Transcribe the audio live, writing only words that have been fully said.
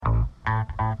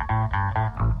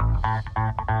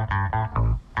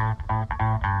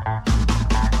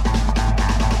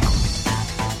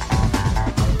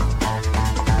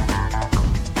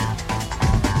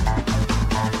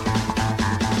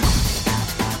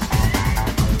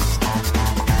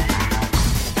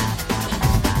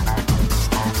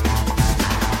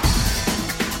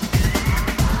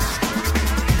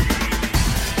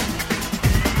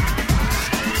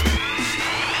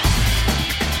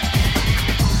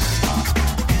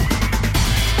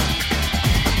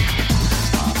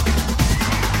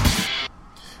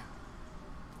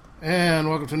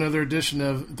to another edition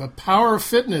of The Power of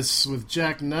Fitness with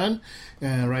Jack Nunn,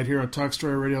 right here on Talk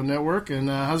Story Radio Network. And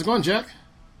how's it going, Jack?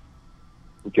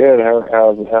 Good. How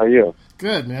are you?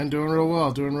 Good, man. Doing real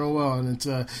well. And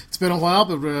it's been a while,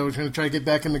 but we're going to try to get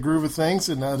back in the groove of things.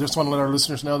 And I just want to let our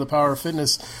listeners know The Power of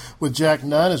Fitness with Jack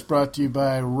Nunn is brought to you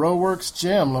by Rowworks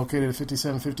Gym, located at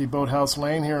 5750 Boathouse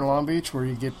Lane here in Long Beach, where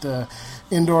you get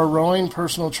indoor rowing,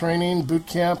 personal training, boot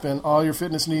camp, and all your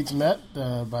fitness needs met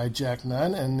by Jack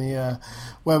Nunn. And the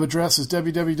web address is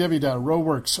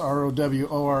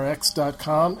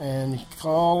www.rowworks.com, and you can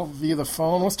call via the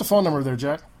phone. What's the phone number there,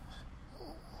 Jack?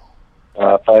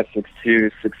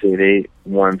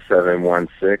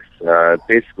 562-688-1716.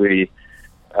 Basically,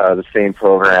 the same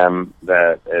program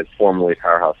that is formerly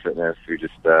Powerhouse Fitness. We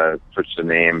just switched the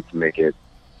name to make it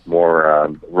more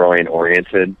rowing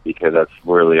oriented, because that's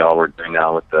really all we're doing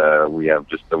now. We have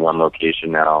just the one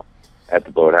location now at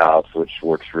the boathouse, which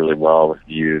works really well with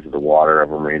views of the water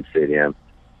over Marine Stadium.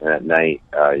 And at night,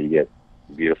 you get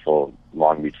beautiful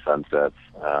Long Beach sunsets,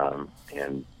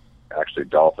 and actually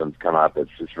dolphins come up. It's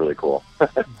just really cool.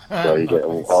 So you get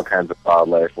all kinds of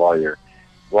wildlife while you're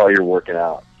working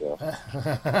out. So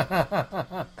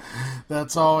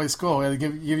that's always cool. It'll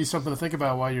give you something to think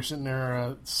about while you're sitting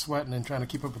there sweating and trying to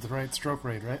keep up with the right stroke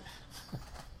rate, right?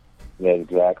 Yeah,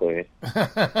 exactly.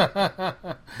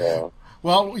 So.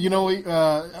 Well,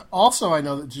 also I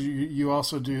know that you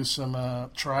also do some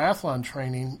triathlon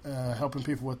training, helping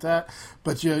people with that.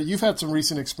 But you've had some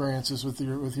recent experiences with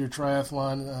your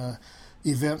triathlon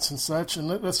events and such, and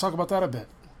let's talk about that a bit.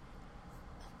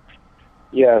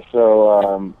 Yeah,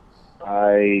 so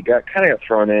I got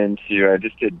thrown into. I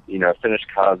just did finished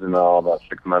Cozumel about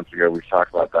 6 months ago. We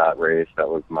talked about that race. That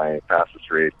was my fastest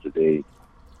race to date.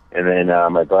 And then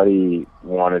my buddy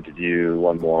wanted to do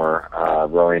one more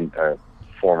rowing.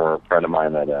 Former friend of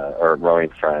mine or rowing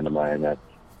friend of mine that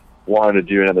wanted to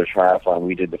do another triathlon.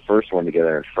 We did the first one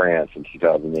together in France in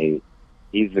 2008.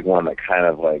 He's the one that kind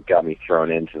of got me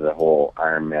thrown into the whole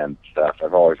Ironman stuff.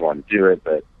 I've always wanted to do it,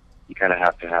 but you kind of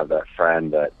have to have that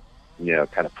friend that,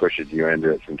 kind of pushes you into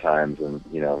it sometimes, and,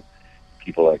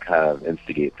 people that kind of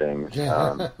instigate things.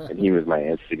 And he was my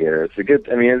instigator. It's a good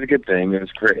thing. It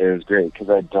was great because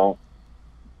I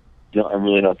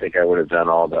really don't think I would have done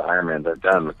all the Ironmans I've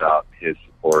done without his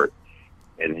support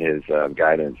and his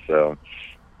guidance. So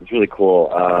it's really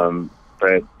cool.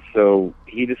 But so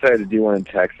he decided to do one in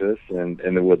Texas and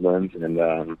in the Woodlands, and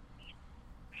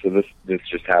so this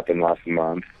just happened last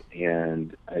month,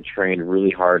 and I trained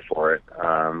really hard for it.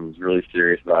 Was really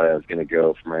serious about it. I was going to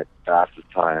go for my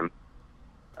fastest time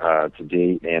to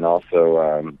date, and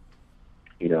also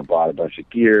bought a bunch of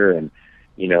gear and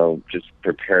just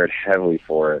prepared heavily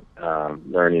for it,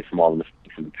 learning from all the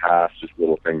mistakes in the past, just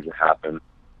little things that happen.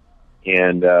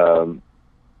 And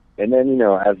then,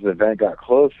 as the event got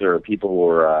closer, people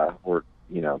were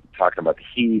talking about the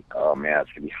heat. Oh man,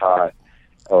 it's gonna be hot.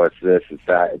 Oh, it's this, it's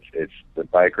that. It's the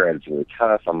bike ride is really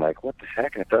tough. I'm like, what the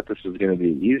heck? I thought this was gonna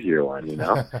be an easier one,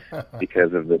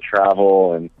 because of the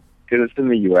travel and because it's in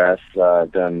the U.S.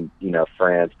 I've done,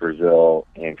 France, Brazil,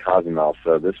 and Cozumel,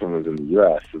 so this one was in the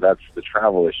U.S., so that's the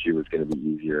travel issue was going to be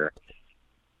easier.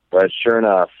 But sure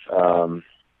enough,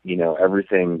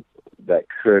 everything that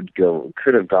could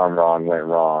have gone wrong went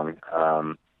wrong,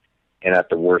 and at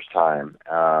the worst time.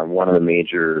 One of the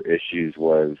major issues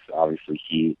was obviously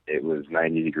heat. It was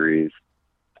 90 degrees.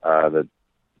 The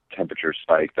temperature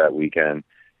spiked that weekend.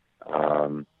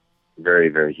 Very,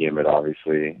 very humid,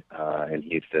 obviously, in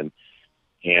Houston,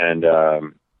 and a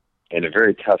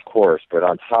very tough course. But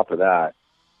on top of that,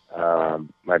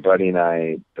 my buddy and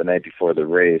I, the night before the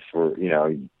race, were,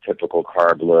 typical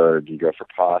carb load. You go for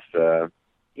pasta,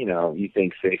 you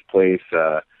think safe place.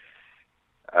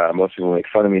 Most people make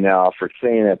fun of me now for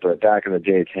saying it, but back in the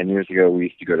day, 10 years ago, we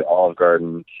used to go to Olive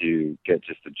Garden to get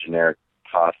just a generic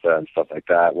pasta and stuff like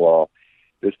that. Well,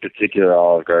 this particular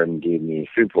Olive Garden gave me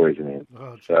food poisoning.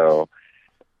 So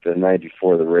the night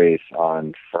before the race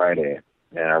on Friday,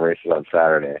 and our race was on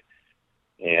Saturday,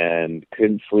 and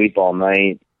couldn't sleep all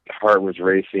night. Heart was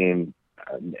racing.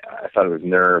 I thought it was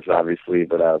nerves, obviously,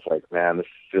 but I was like, man, this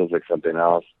feels like something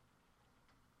else.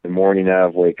 The morning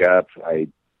of, wake up, I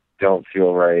don't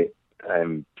feel right.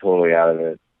 I'm totally out of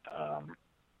it.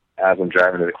 As I'm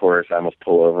driving to the course, I almost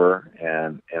pull over,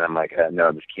 and I'm like,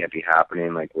 no, this can't be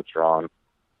happening. Like, what's wrong?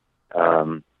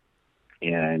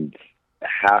 And a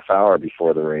half hour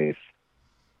before the race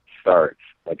starts,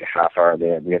 like a half hour,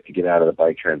 we have to get out of the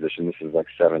bike transition. This is like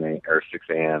 6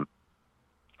 a.m.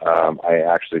 I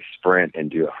actually sprint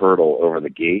and do a hurdle over the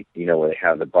gate, where they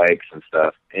have the bikes and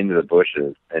stuff, into the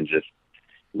bushes and just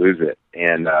lose it.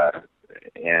 And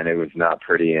it was not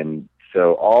pretty. And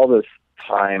so all this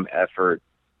time, effort,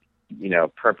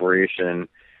 preparation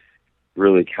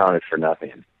really counted for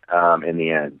nothing in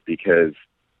the end, because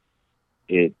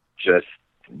it just,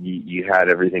 you had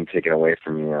everything taken away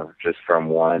from you just from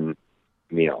one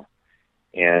meal.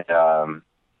 And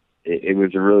it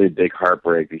was a really big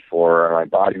heartbreak before. My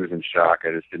body was in shock.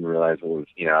 I just didn't realize it was,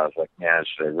 I was like, man,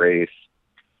 should I race?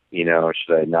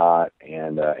 Should I not?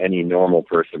 And any normal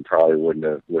person probably would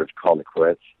have called it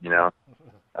quits,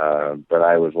 but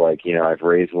I was like, I've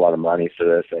raised a lot of money for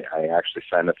this. I actually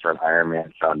signed up for an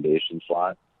Ironman Foundation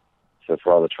slot. So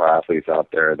for all the triathletes out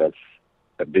there, that's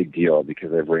a big deal,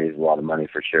 because I've raised a lot of money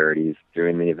for charities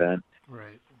doing the event.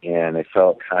 Right. And I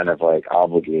felt kind of like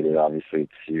obligated, obviously,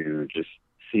 to just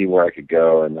see where I could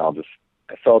go. And I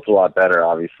felt a lot better,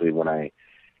 obviously, when I,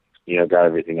 got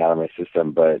everything out of my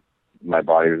system, but my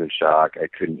body was in shock. I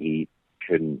couldn't eat,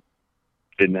 didn't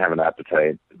have an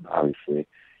appetite, obviously.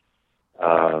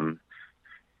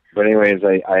 But anyways,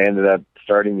 I ended up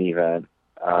starting the event,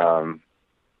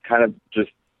 kind of just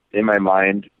in my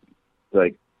mind,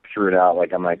 like, threw it out.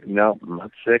 Like, I'm like, no, I'm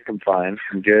not sick. I'm fine.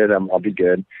 I'm good. I'll be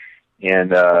good.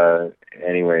 And,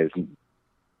 anyways,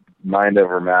 mind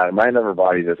over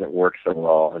body doesn't work so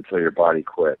well until your body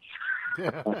quits.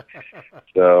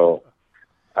 So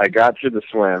I got through the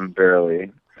swim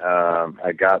barely.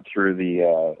 I got through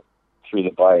the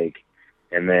bike,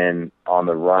 and then on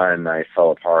the run, I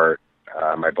fell apart.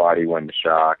 My body went into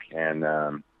shock, and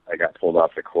I got pulled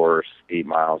off the course 8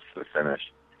 miles to the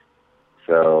finish.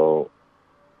 So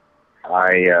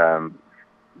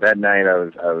that night I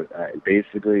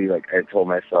basically, like, I told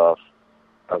myself,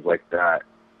 I was like, that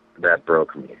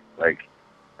broke me. Like,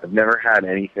 I've never had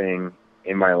anything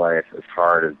in my life as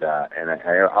hard as that. And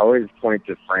I always point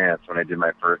to France when I did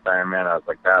my first Ironman. I was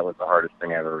like, that was the hardest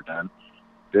thing I've ever done.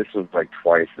 This was like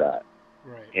twice that.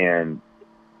 Right. And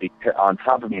on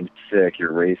top of being sick,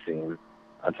 you're racing.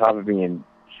 On top of being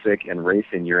sick and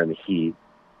racing, you're in the heat.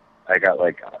 I got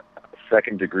like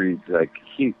second degree, like,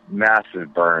 heat,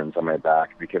 massive burns on my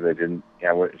back because I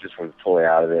just was totally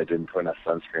out of it. I didn't put enough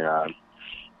sunscreen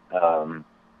on.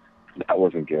 That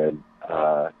wasn't good.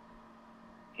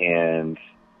 And,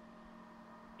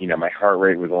 my heart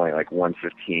rate was only like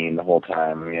 115 the whole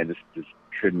time. I mean, I just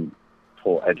couldn't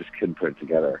put it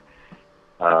together.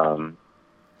 And,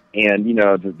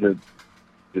 the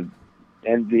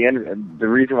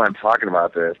reason why I'm talking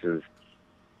about this is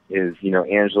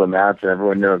Angela Madsen.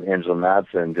 Everyone knows Angela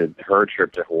Madsen did her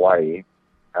trip to Hawaii,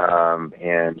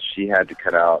 and she had to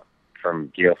cut out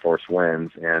from gale force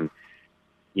winds. And,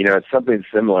 it's something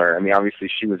similar. I mean, obviously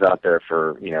she was out there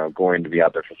for, going to be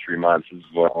out there for 3 months. This is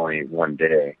only one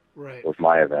day. Right. Was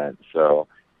my event. So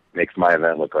it makes my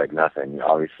event look like nothing,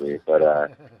 obviously.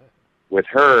 But with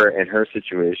her and her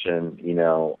situation,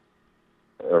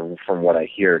 from what I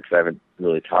hear, because I haven't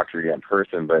really talked to her yet in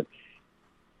person, but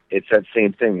it's that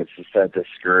same thing. It's just that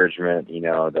discouragement,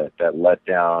 that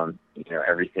letdown.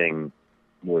 Everything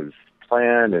was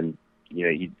planned, and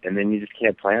and then you just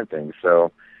can't plan things.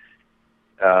 So,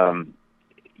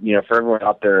 for everyone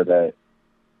out there that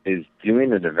is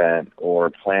doing an event or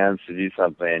plans to do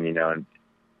something, and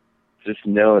just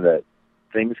know that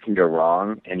things can go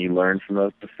wrong, and you learn from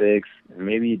those mistakes. And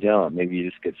maybe you don't. Maybe you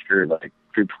just get screwed, like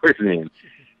food poisoning.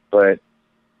 But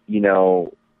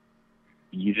you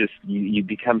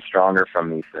become stronger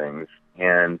from these things.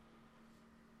 And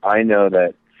I know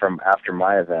that from after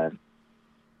my event,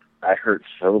 I hurt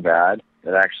so bad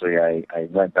that actually I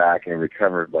went back and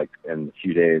recovered like in a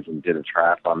few days and did a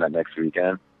triathlon that next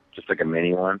weekend, just like a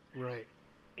mini one. Right.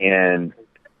 And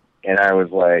I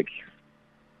was like,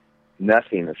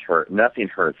 nothing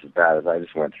hurts as bad as I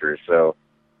just went through. So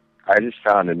I just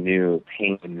found a new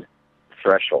pain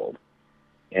threshold.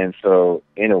 And so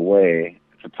in a way,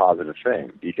 it's a positive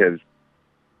thing, because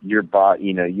your body,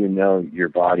 your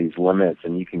body's limits,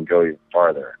 and you can go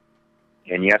farther.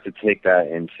 And you have to take that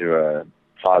into a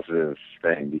positive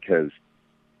thing, because,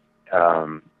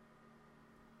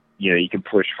 you can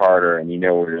push harder, and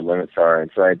where your limits are.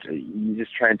 And so you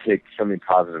just try and take something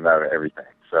positive out of everything.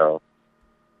 So,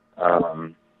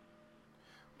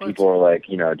 people are like,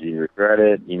 do you regret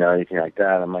it? Anything like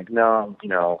that? I'm like, no,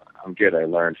 I'm good. I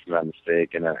learned from that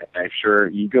mistake. And I'm sure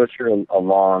you go through a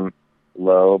long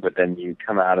low, but then you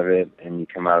come out of it, and you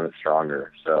come out of it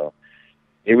stronger. So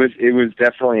it was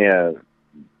definitely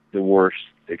the worst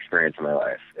experience of my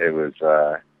life. It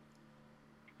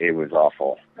was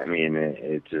awful. I mean,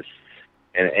 it just,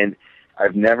 and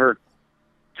I've never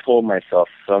told myself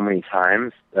so many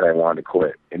times that I wanted to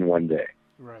quit in one day.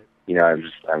 Right. I'm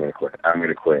going to quit. I'm going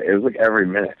to quit. It was like every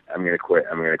minute, I'm going to quit.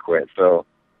 I'm going to quit. So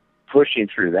pushing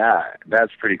through that,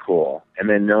 that's pretty cool. And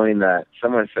then knowing that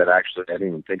someone said, actually, I didn't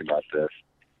even think about this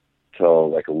till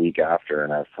like a week after,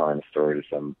 and I was telling a story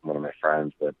to one of my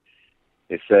friends, but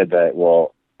they said that,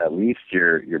 well, at least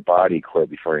your body quit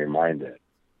before your mind did.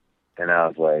 And I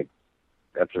was like,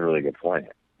 that's a really good point,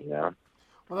 you know?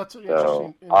 Well, that's an so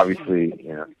interesting obviously,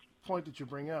 you know, point that you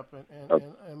bring up,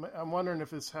 and I'm wondering if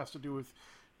this has to do with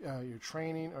your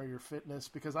training or your fitness,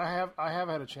 because I have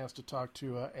had a chance to talk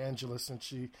to Angela since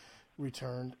she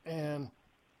returned, and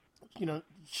you know,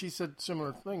 she said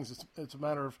similar things. It's a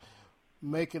matter of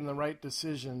making the right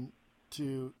decision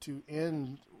to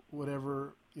end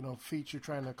whatever, you know, feat you're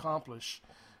trying to accomplish,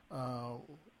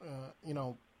 you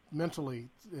know, mentally,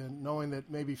 and knowing that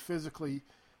maybe physically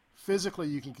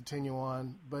you can continue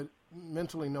on, but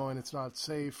mentally knowing it's not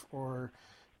safe, or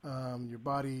your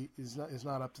body is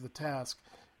not up to the task.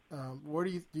 Where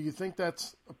do you think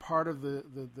that's a part of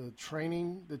the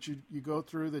training that you go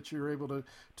through, that you're able to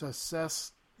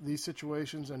assess these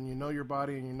situations, and you know your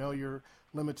body and you know your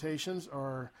limitations,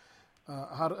 or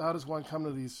how does one come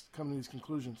to these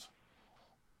conclusions?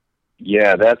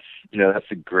 Yeah, that's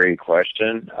a great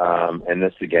question. And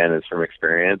this again is from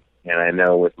experience. And I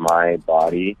know with my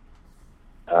body,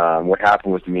 what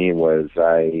happened with me was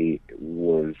I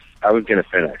was going to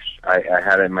finish. I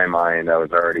had it in my mind.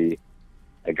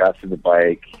 I got to the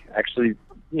bike. Actually,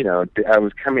 you know, I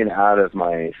was coming out of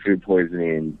my food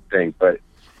poisoning thing, but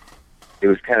it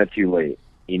was kind of too late.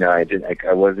 You know,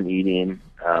 I wasn't eating.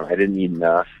 I didn't eat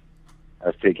enough. I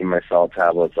was taking my salt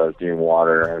tablets. I was doing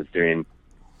water. I was doing,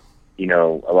 you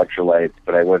know, electrolytes,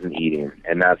 but I wasn't eating.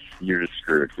 And you're just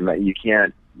screwed. You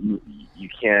can't,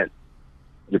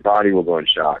 your body will go in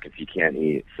shock if you can't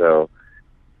eat. So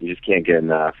you just can't get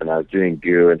enough. And I was doing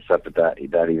goo and stuff, but that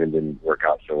even didn't work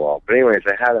out so well. But anyways,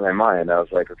 I had it in my mind. I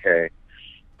was like, okay,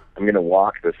 I'm going to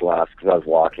walk this last, because I was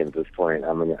walking at this point.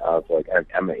 I was like,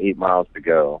 I'm at 8 miles to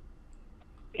go,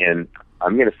 and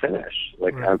I'm going to finish.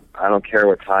 Like, right. I don't care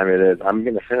what time it is. I'm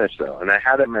going to finish, though. And I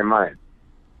had it in my mind.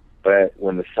 But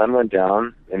when the sun went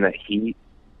down and that heat,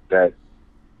 that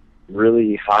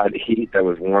really hot heat that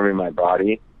was warming my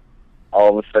body,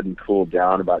 all of a sudden cooled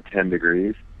down about 10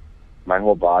 degrees. My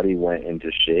whole body went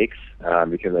into shakes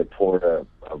because I poured a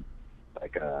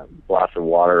glass of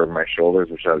water over my shoulders,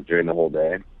 which I was doing the whole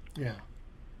day. Yeah.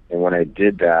 And when I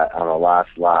did that on the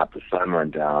last lap, the sun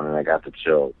went down and I got the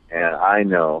chills. And I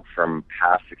know from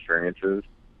past experiences,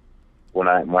 when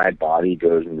my body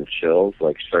goes into chills,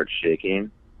 like starts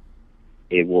shaking,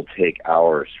 it will take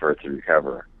hours for it to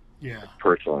recover. Yeah.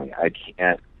 Personally, I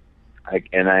can't.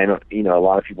 And I know, you know, a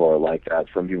lot of people are like that.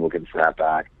 Some people can snap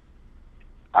back.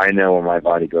 I know when my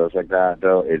body goes like that,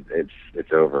 though,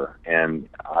 it's over. And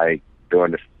I go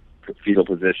into fetal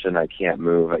position. I can't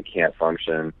move. I can't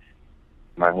function.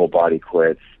 My whole body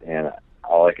quits, and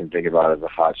all I can think about is a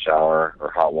hot shower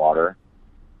or hot water,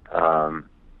 and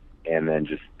then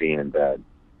just being in bed.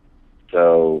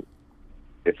 So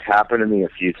it's happened to me a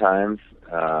few times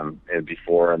and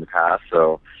before in the past.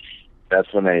 So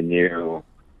that's when I knew,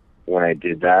 when I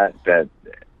did that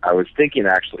I was thinking,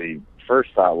 actually,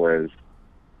 first thought was,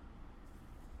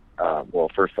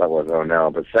 oh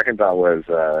no, but second thought was,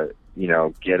 you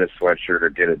know, get a sweatshirt or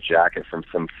get a jacket from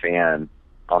some fan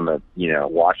on the, you know,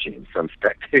 watching, some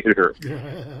spectator.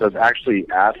 So I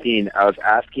was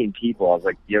asking people, I was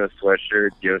like, do you have a sweatshirt?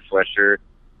 Do you have a sweatshirt?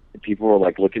 And people were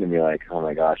like looking at me like, oh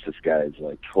my gosh, this guy is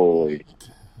like totally,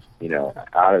 you know,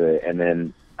 out of it. And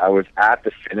then I was at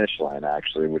the finish line,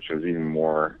 actually, which was even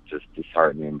more just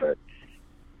disheartening, but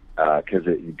because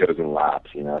it goes in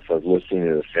laps, you know. So I was listening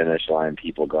to the finish line,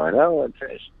 people going, oh, I'm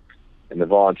finished. And the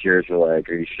volunteers were like,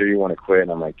 are you sure you want to quit?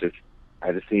 And I'm like,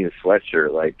 I just need a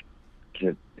sweatshirt. Like,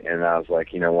 and I was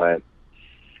like, you know what?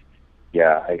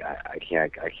 Yeah, I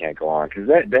can't go on. Because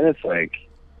then it's like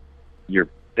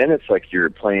you're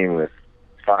playing with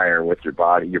fire with your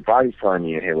body. Your body's telling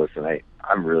you, hey, listen, I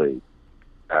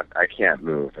can't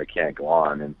move. I can't go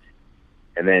on.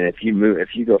 And then if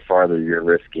you go farther, you're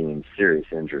risking serious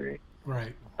injury.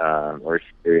 Right. Or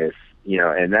serious, you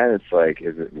know, and then it's like,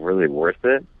 is it really worth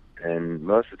it? And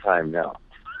most of the time, no.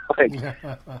 Like,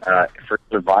 for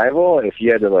survival, if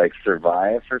you had to, like,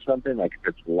 survive for something, like if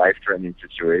it's a life-threatening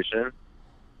situation,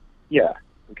 yeah,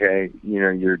 okay, you know,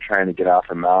 you're trying to get off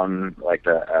a mountain, like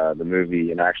the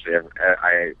movie, and actually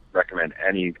I recommend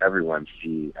everyone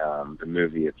see the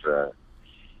movie. It's a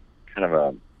kind of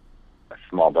a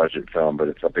small budget film, but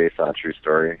it's based on a true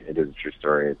story. It is a true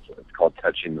story. It's called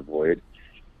Touching the Void.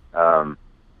 And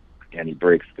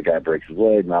the guy breaks his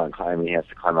leg, mountain climbing. He has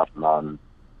to climb off the mountain,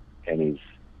 and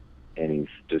he's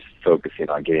just focusing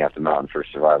on getting off the mountain for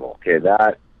survival. Okay,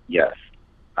 that, yes,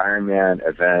 Ironman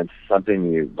events,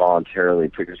 something you voluntarily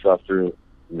put yourself through,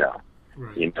 no.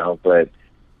 Right. You know, but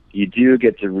you do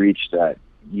get to reach that.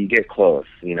 You get close,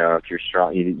 you know, if you're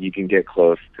strong, you can get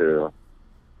close to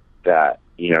that,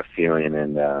 you know, feeling.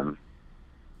 And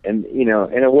you know,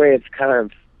 in a way, it's kind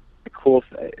of a cool.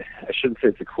 I shouldn't say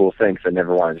it's a cool thing because I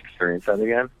never wanted to experience that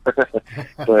again.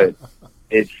 But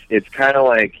it's kind of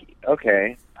like,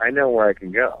 okay, I know where I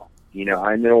can go. You know,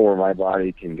 I know where my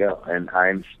body can go, and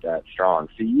I'm that strong.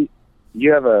 So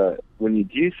you have when you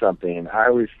do something, I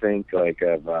always think like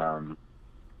of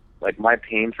like my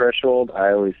pain threshold.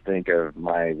 I always think of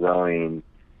my rowing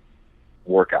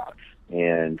workouts,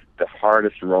 and the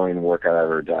hardest rowing workout I've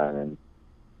ever done,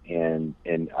 and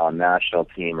on national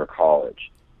team or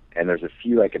college. And there's a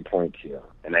few I can point to,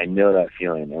 and I know that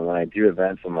feeling. And when I do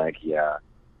events, I'm like, yeah,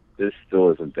 this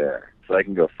still isn't there, so I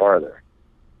can go farther.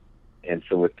 And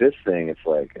so with this thing, it's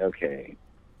like, okay,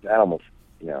 that almost,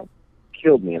 you know,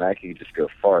 killed me, and I can just go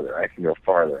farther. I can go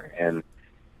farther, and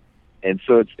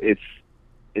so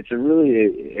it's a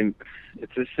really,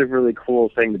 it's just a really cool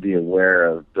thing to be aware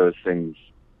of those things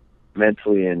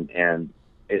mentally, and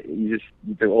you just,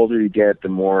 the older you get, the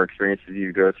more experiences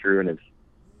you go through, and it's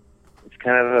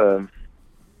kind of a,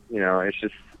 you know, it's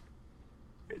just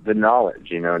the knowledge,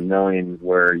 you know, knowing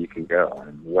where you can go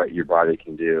and what your body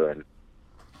can do. And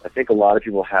I think a lot of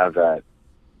people have that.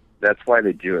 That's why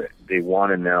they do it. They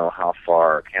want to know how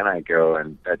far can I go,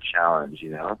 and that challenge,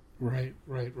 you know. Right.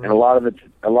 And a lot of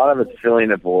it's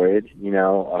filling a void, you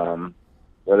know,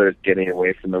 whether it's getting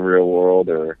away from the real world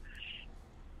or,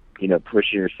 you know,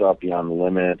 pushing yourself beyond the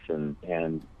limits and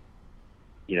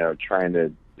you know, trying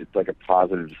to. It's like a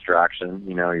positive distraction.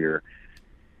 You know, you're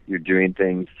doing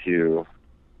things to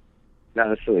not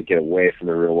necessarily get away from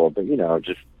the real world, but, you know,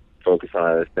 just focus on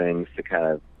other things to kind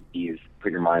of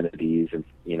put your mind at ease, and,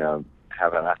 you know,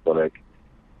 have an athletic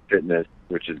fitness,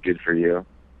 which is good for you.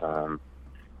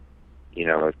 You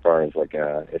know, as far as like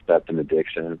if that's an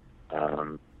addiction,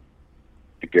 a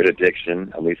good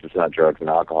addiction, at least it's not drugs and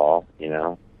alcohol, you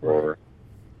know, or,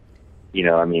 you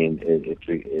know, I mean, it's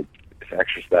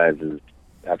exercise is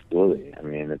absolutely. I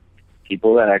mean,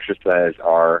 people that exercise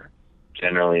are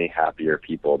generally happier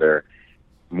people. They're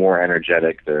more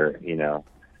energetic. They're, you know,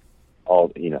 all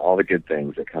the good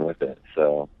things that come with it.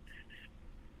 So,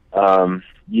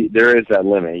 there is that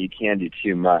limit. You can't do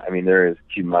too much. I mean, there is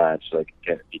too much. Like,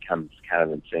 it becomes kind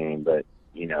of insane. But,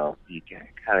 you know, you can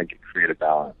kind of create a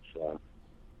balance. So,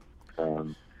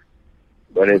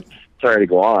 but it's, sorry to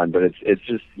go on, but it's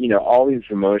just, you know, all these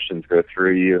emotions go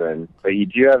through you, but you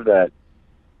do have that.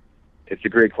 It's a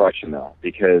great question though,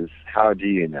 because how do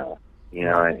you know? You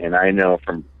know, and I know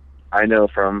from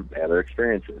other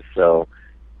experiences. So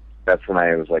that's when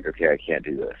I was like, okay, I can't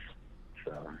do this.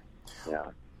 So, yeah.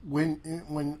 When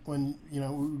you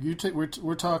know,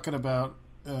 we're talking about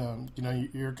you know,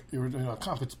 you're you know,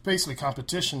 basically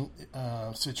competition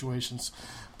situations,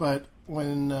 but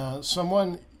when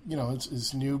someone, you know,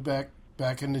 is new back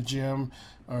in the gym,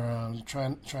 or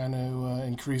trying to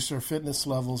increase their fitness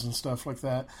levels and stuff like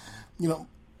that, you know,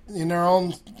 in their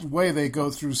own way, they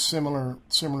go through similar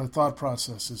thought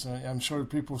processes. I'm sure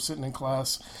people sitting in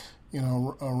class, you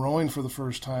know, rowing for the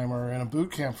first time or in a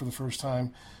boot camp for the first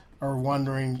time, are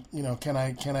wondering, you know, can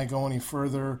I go any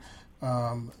further?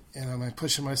 And am I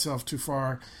pushing myself too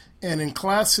far? And in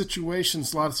class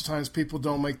situations, lots of times people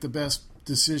don't make the best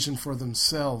decision for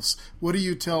themselves. What do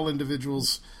you tell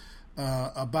individuals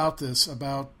about this,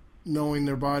 about knowing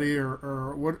their body,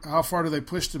 or what? How far do they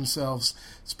push themselves,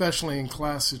 especially in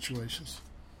class situations?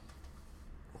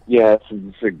 Yeah,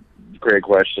 it's a great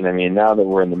question. I mean, now that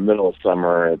we're in the middle of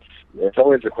summer, it's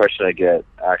always a question I get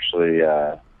actually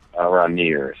around New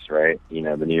Year's, right? You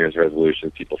know, the New Year's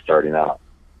resolutions, people starting out.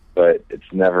 But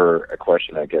it's never a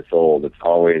question that gets old. It's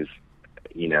always,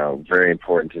 you know, very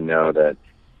important to know that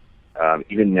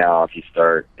even now, if you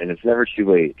start, and it's never too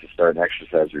late to start an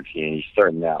exercise routine, you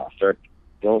start now.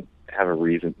 Don't have a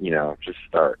reason, you know, just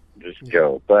start. Just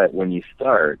go. But when you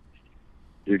start,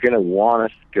 you're going to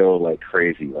want to go like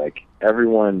crazy. Like,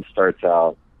 everyone starts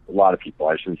out, a lot of people,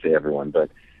 I shouldn't say everyone, but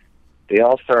they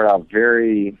all start out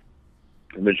the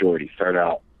majority start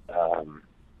out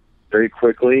very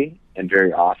quickly and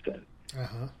very often.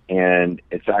 Uh-huh. And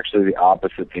it's actually the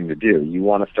opposite thing to do. You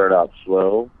want to start out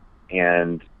slow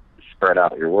and spread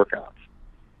out your workouts.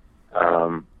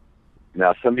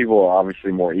 Now, some people are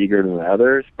obviously more eager than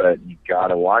others, but you got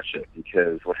to watch it,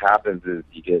 because what happens is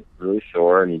you get really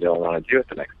sore and you don't want to do it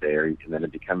the next day, and then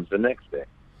it becomes the next day.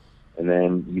 And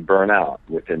then you burn out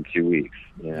within 2 weeks,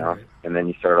 you know, Right. And then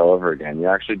you start all over again.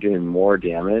 You're actually doing more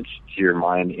damage to your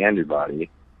mind and your body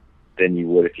than you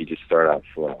would if you just start out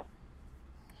slow.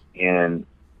 And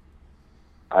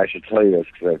I should tell you this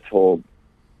because I've told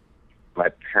my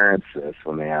parents this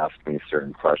when they ask me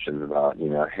certain questions about,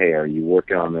 hey, are you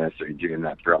working on this? Are you doing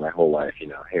that throughout my whole life?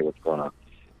 Hey, what's going on?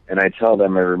 And I tell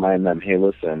them, I remind them, hey,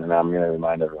 listen, and I'm going to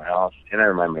remind everyone else, and I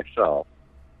remind myself,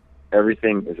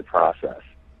 everything is a process.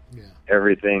 Yeah.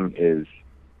 Everything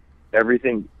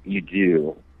you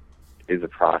do is a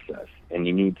process, and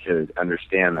you need to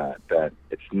understand that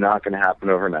it's not going to happen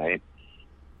overnight.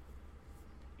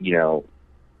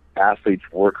 Athletes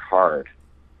work hard.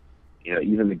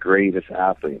 Even the greatest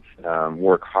athletes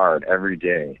work hard every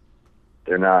day.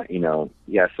 They're not,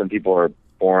 some people are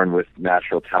born with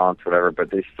natural talents, whatever,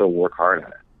 but they still work hard at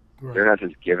it. Right. They're not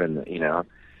just given,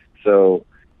 So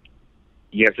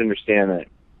you have to understand that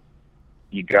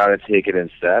you got to take it in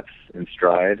steps, in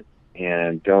stride,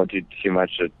 and don't do too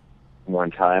much at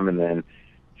one time. And then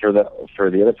for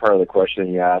the other part of the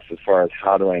question you asked, as far as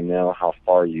how do I know how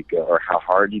far you go or how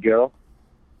hard you go,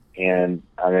 and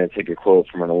I'm going to take a quote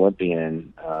from an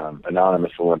Olympian,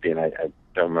 anonymous Olympian. I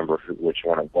don't remember which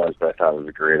one it was, but I thought it was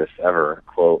the greatest ever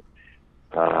quote.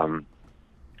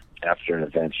 After an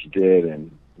event she did,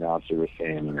 and the announcer was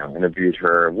saying, interviewed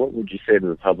her, what would you say to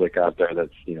the public out there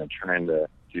that's, trying to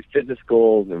do fitness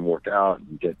goals and work out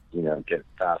and get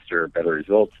faster, better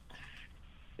results?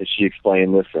 And she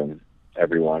explained, listen,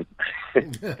 everyone,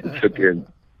 and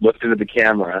looked into the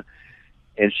camera.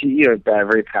 And she,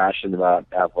 very passionate about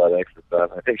athletics and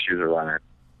stuff. I think she was a runner.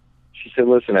 She said,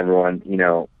 listen, everyone,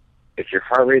 if your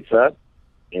heart rate's up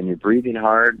and you're breathing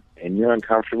hard and you're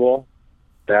uncomfortable,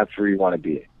 that's where you want to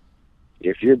be.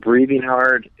 If you're breathing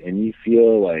hard and you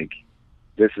feel like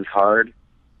this is hard,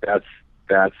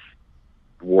 that's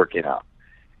working out.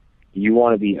 You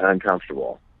want to be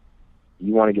uncomfortable.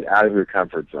 You want to get out of your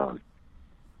comfort zone.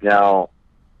 Now,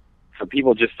 for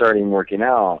people just starting working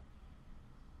out,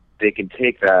 they can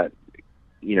take that,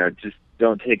 just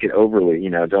don't take it overly,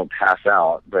 don't pass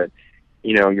out. But,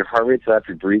 your heart rate's up,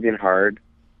 you're breathing hard.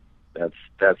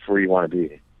 That's where you want to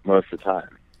be most of the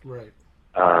time. Right.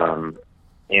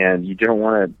 And you don't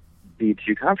want to be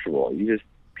too comfortable.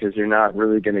 Because you're not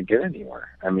really going to get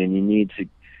anywhere. I mean, you need to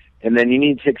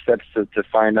take steps to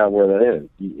find out where that is.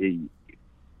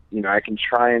 I can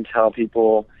try and tell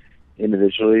people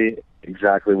individually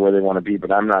exactly where they want to be,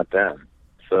 but I'm not them.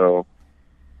 So,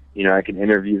 I can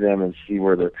interview them and see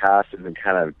where their path is and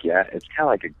kind of it's kind of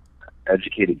like an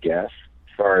educated guess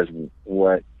as far as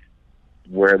where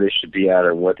they should be at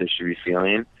or what they should be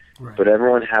feeling. Right. But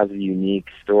everyone has a unique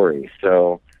story.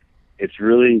 So it's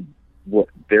really what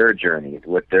their journey,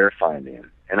 what they're finding.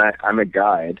 And I'm a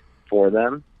guide for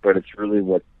them, but it's really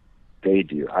what they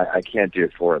do. I can't do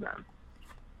it for them.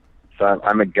 So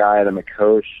I'm a guide, I'm a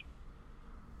coach,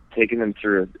 taking them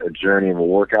through a journey of a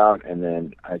workout, and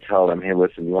then I tell them, hey,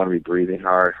 listen, you want to be breathing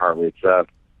hard, heart rate's up,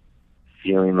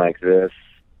 feeling like this,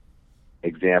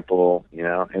 example,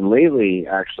 And lately,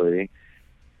 actually,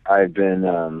 I've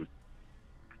been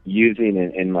using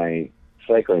in my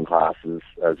cycling classes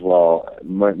as well,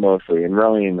 mostly. In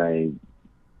rowing, I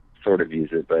sort of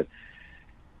use it, but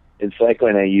in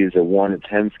cycling, I use a 1 to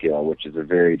 10 scale, which is a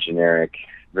very generic,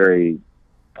 very,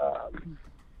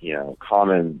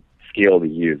 common scale to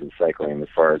use in cycling as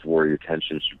far as where your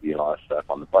tension should be and all that stuff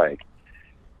on the bike.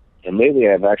 And lately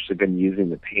I've actually been using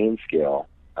the pain scale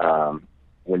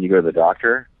when you go to the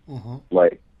doctor,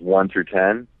 like 1 through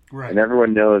 10. Right. And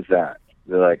everyone knows that.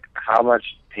 They're like, how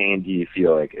much pain do you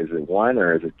feel? Like, is it 1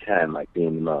 or is it 10, like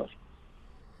being the most?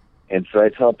 And so I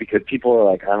tell, because people are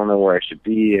like, I don't know where I should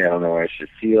be. I don't know where I should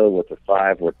feel. What's a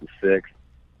 5? What's a 6?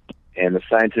 And the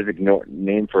scientific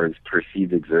name for it is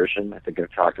perceived exertion. I think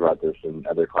I've talked about this in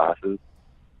other classes.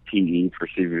 PE,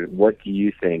 perceived. What do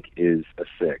you think is a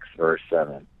 6 or a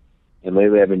 7? And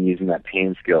lately I've been using that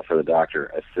pain scale for the doctor,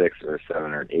 a 6 or a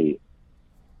 7 or an 8.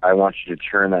 I want you to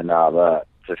turn that knob up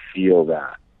to feel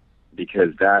that,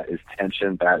 because that is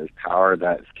tension, that is power,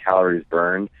 that is calories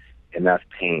burned, and that's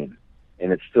pain.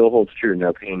 And it still holds true,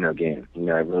 no pain, no gain. It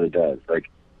really does.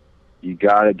 Like, you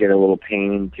got to get a little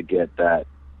pain to get that,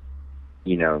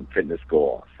 fitness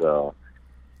goal. So,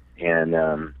 and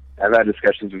I've had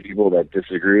discussions with people that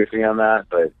disagree with me on that,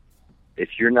 but if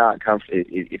you're not comfortable,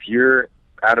 if you're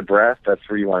out of breath, that's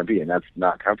where you want to be, and that's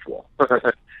not comfortable.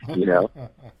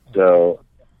 So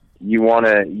you want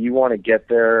to get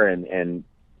there and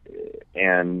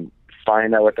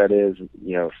find out what that is.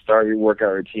 Start your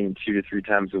workout routine 2 to 3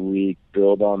 times a week.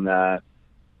 Build on that.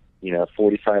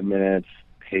 45 minutes.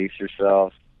 Pace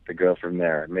yourself to go from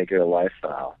there. Make it a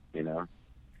lifestyle.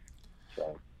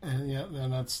 So.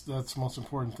 And that's the most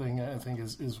important thing, I think,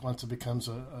 is once it becomes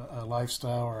a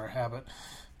lifestyle or a habit,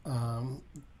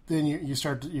 then you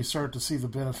start to see the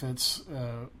benefits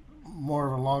more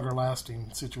of a longer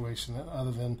lasting situation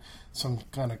other than some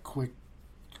kind of quick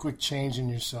change in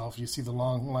yourself. You see the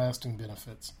long lasting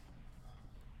benefits.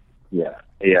 Yeah,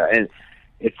 and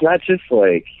it's not just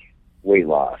like weight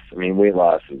loss. I mean, weight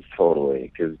loss is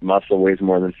totally, because muscle weighs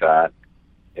more than fat.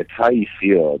 It's how you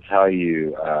feel. It's how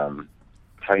you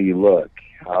look.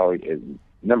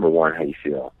 Number one, how you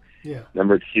feel. Yeah.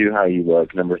 Number two, how you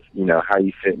look. How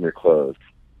you fit in your clothes,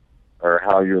 or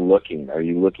how you're looking. Are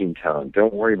you looking toned?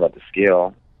 Don't worry about the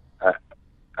scale.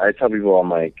 I tell people, I'm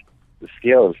like, the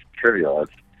scale is trivial.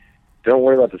 Don't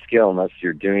worry about the scale unless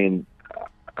you're doing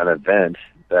an event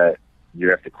that you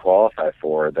have to qualify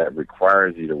for that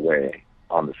requires you to weigh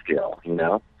on the scale.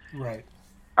 Right.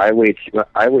 I weigh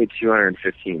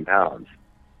 215 pounds.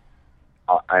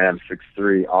 I am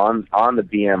 6'3". On the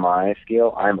BMI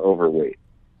scale, I'm overweight.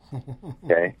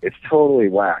 Okay, it's totally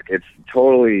whack. It's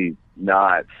totally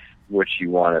not what you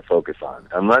want to focus on,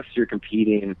 unless you're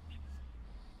competing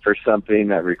for something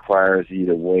that requires you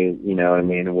to weigh,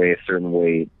 weigh a certain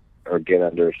weight or get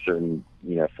under a certain,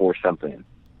 for something.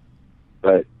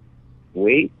 But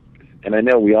weight, and I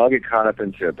know we all get caught up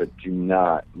into it, but do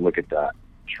not look at that.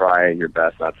 Try your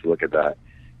best not to look at that.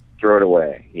 Throw it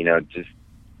away. Just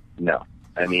no.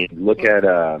 I mean, look at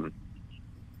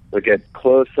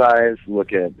clothes size.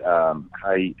 Look at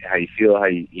how you feel, how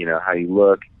you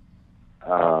look.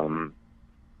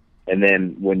 And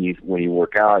then when you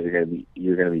work out,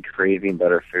 you're gonna be craving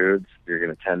better foods. You're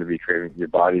gonna tend to be craving. Your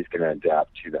body's gonna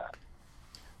adapt to that.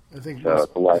 I think so.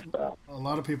 It's a lifestyle. A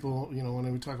lot of people,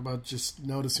 when we talk about just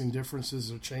noticing differences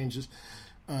or changes,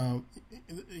 when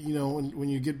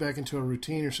you get back into a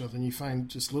routine or something, you find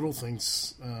just little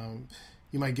things.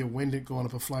 You might get winded going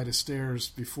up a flight of stairs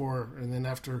before, and then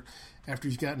after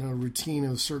you've gotten a routine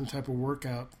of a certain type of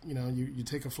workout, you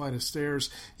take a flight of stairs.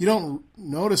 You don't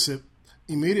notice it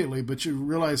immediately, but you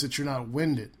realize that you're not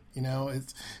winded. You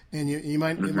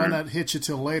might it might not hit you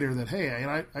till later that,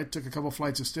 hey, I took a couple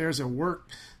flights of stairs at work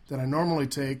that I normally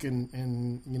take and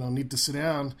need to sit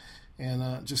down,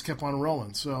 and just kept on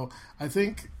rolling. So I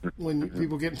think when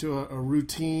people get into a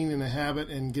routine and a habit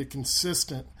and get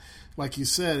consistent, like you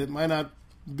said, it might not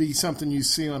be something you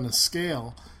see on a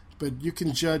scale, but you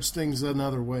can judge things in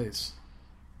other ways.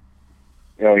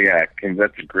 Oh yeah,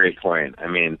 that's a great point. I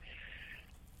mean,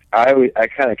 I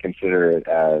kind of consider it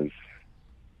as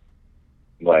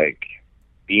like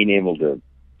being able to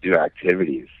do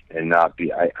activities and not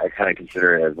be. I kind of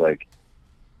consider it as like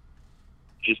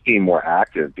just being more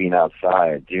active, being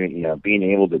outside, being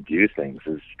able to do things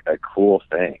is a cool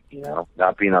thing.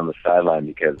 Not being on the sideline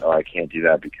because I can't do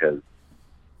that because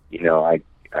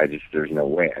I just there's no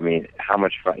way. I mean, how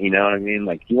much fun? You know what I mean?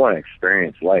 Like you want to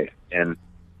experience life, and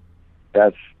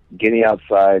that's getting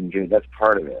outside and that's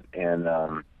part of it. And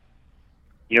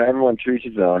everyone treats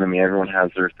his own. I mean, everyone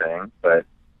has their thing, but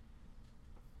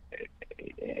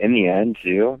in the end,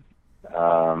 too,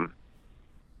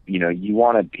 you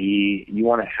want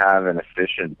to have an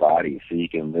efficient body so you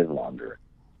can live longer.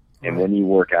 And when you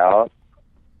work out,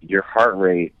 your heart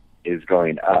rate is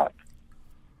going up,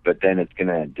 but then it's going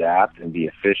to adapt and be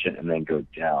efficient and then go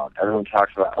down. Everyone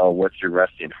talks about, what's your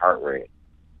resting heart rate?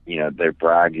 They're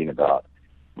bragging about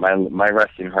my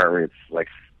resting heart rate's like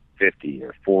 50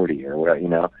 or 40 or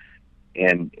whatever,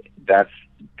 and that's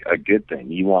a good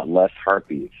thing. You want less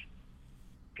heartbeats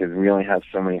because we only have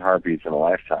so many heartbeats in a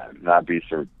lifetime. Not be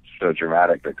so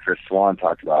dramatic, but Chris Swan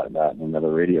talked about that in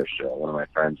another radio show. One of my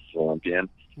friends is an Olympian.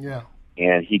 Yeah.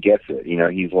 And he gets it.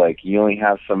 He's like, you only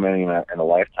have so many in a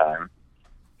lifetime.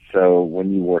 So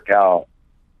when you work out,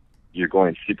 you're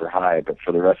going super high, but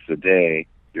for the rest of the day,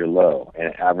 you're low, and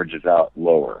it averages out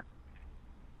lower.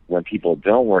 When people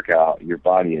don't work out, your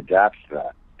body adapts to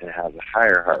that and has a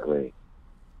higher heart rate.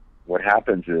 What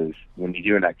happens is when you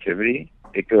do an activity,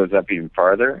 it goes up even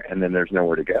farther, and then there's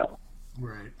nowhere to go.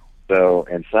 Right. So,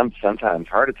 and sometimes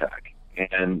heart attack,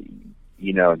 and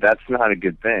that's not a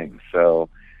good thing. So,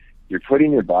 you're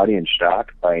putting your body in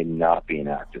shock by not being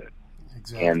active,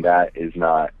 exactly. And that is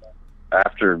not.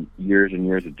 After years and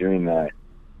years of doing that,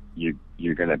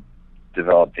 you're going to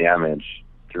develop damage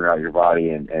throughout your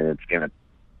body, and it's going to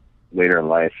later in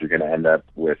life you're going to end up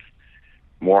with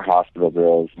more hospital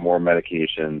bills, more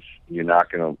medications. You're not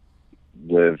going to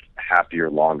live happier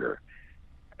longer.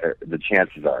 The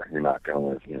chances are you're not going to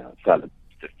live, it's not a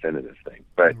definitive thing,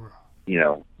 but,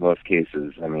 most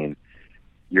cases, I mean,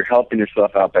 you're helping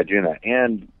yourself out by doing that.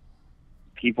 And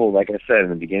people, like I said in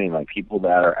the beginning, like people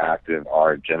that are active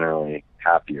are generally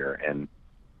happier and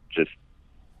just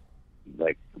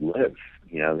like live,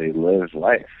 they live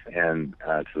life and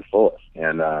to the fullest.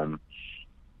 And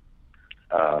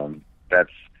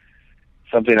that's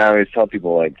something I always tell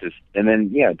people, like, just, and then,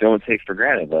 yeah, don't take for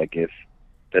granted. Like, if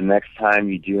the next time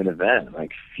you do an event,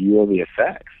 like, feel the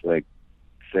effects. Like,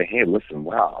 say, hey, listen,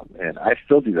 wow. And I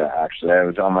still do that, actually. I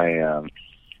was on my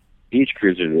beach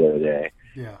cruiser the other day.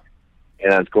 Yeah.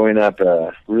 And I was going up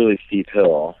a really steep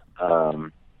hill.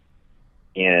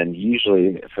 And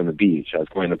usually from the beach, I was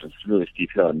going up this really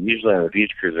steep hill. And usually on a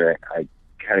beach cruiser, I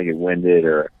kind of get winded,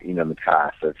 or, you know, in the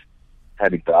past, I've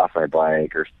had to get off my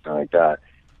bike or something like that.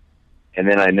 And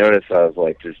then I noticed I was,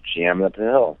 like, just jamming up the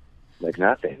hill, like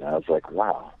nothing. I was like,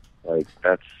 wow, like,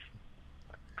 that's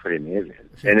pretty amazing.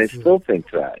 And I still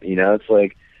think that, you know, it's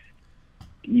like,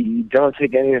 you don't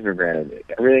take anything for granted.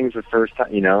 Everything's the first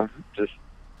time, you know, just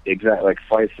like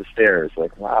flights of stairs,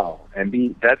 like, wow. And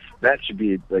that should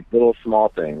be, like, little small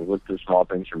things. Look to small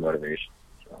things for motivation.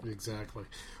 So. Exactly.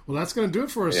 Well, that's going to do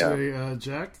it for us today,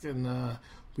 Jack, and we'll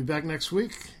be back next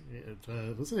week.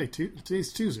 What's today?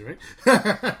 Today's Tuesday, right?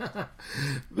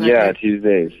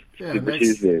 Tuesdays. Yeah,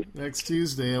 Tuesdays. Next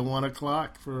Tuesday at 1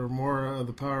 o'clock for more of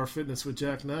the Power of Fitness with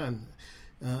Jack Nunn.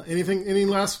 Any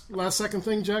last second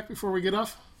thing, Jack, before we get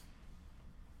off?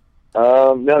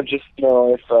 No, just, you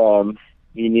know, if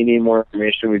you need any more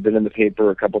information, we've been in the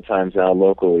paper a couple times now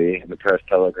locally, in the Press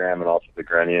Telegram and also the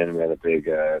Grenion. We had a big,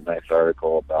 nice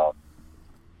article about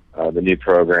the new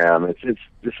program. It's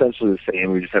essentially the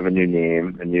same. We just have a new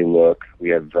name, a new look. We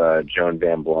have Joan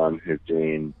Van Blum,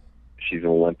 she's an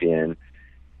Olympian,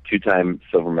 2-time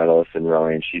silver medalist in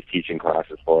rowing. She's teaching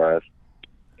classes for us.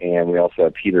 And we also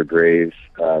have Peter Graves,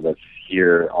 that's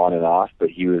here on and off, but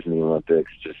he was in the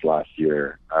Olympics just last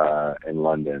year in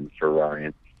London for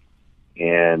rowing.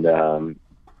 And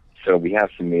so we have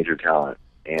some major talent,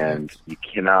 and you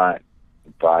cannot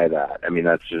buy that. I mean,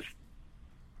 that's just,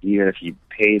 even if you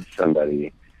paid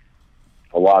somebody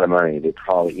a lot of money, they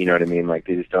probably, you know what I mean? Like,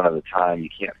 they just don't have the time. You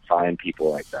can't find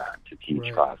people like that to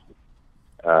teach classes.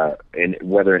 And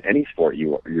whether in any sport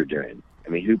you're doing. I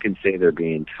mean, who can say they're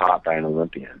being taught by an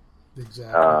Olympian?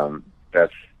 Exactly.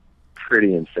 That's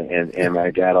pretty insane. And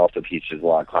my dad also teaches a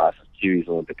lot of classes, too. He's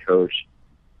an Olympic coach.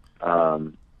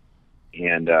 So,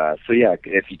 yeah,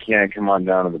 if you can, come on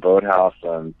down to the Boathouse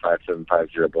on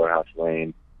 5750 Boathouse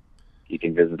Lane. You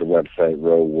can visit the website,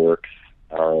 rowworks,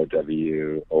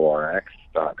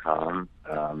 ROWORX.com,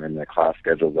 and the class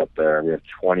schedule's up there. We have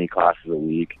 20 classes a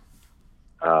week,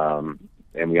 and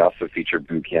we also feature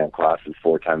boot camp classes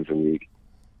 4 times a week,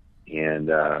 and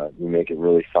we make it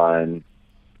really fun.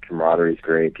 Camaraderie's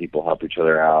great. People help each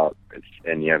other out,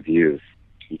 and you have views.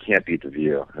 You can't beat the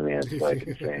view. I mean, it's, like,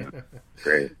 insane.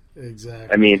 Great.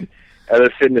 Exactly. I mean, other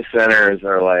fitness centers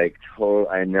are like,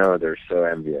 I know they're so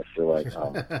envious. They're like,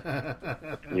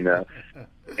 you know,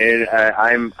 and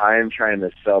I'm trying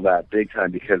to sell that big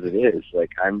time, because it is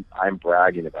like, I'm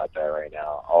bragging about that right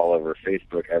now all over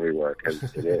Facebook, everywhere, because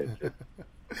it is.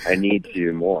 I need to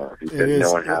do more, because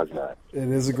no one has that. It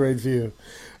is a great view.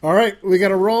 All right, we got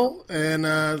to roll, and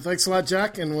thanks a lot,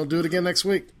 Jack, and we'll do it again next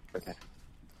week. Okay.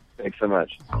 Thanks so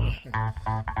much.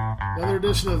 Another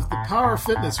edition of The Power of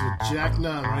Fitness with Jack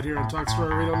Nunn right here on Talk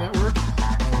Story Radio Network.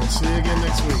 And we'll see you again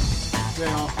next week. Stay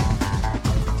all.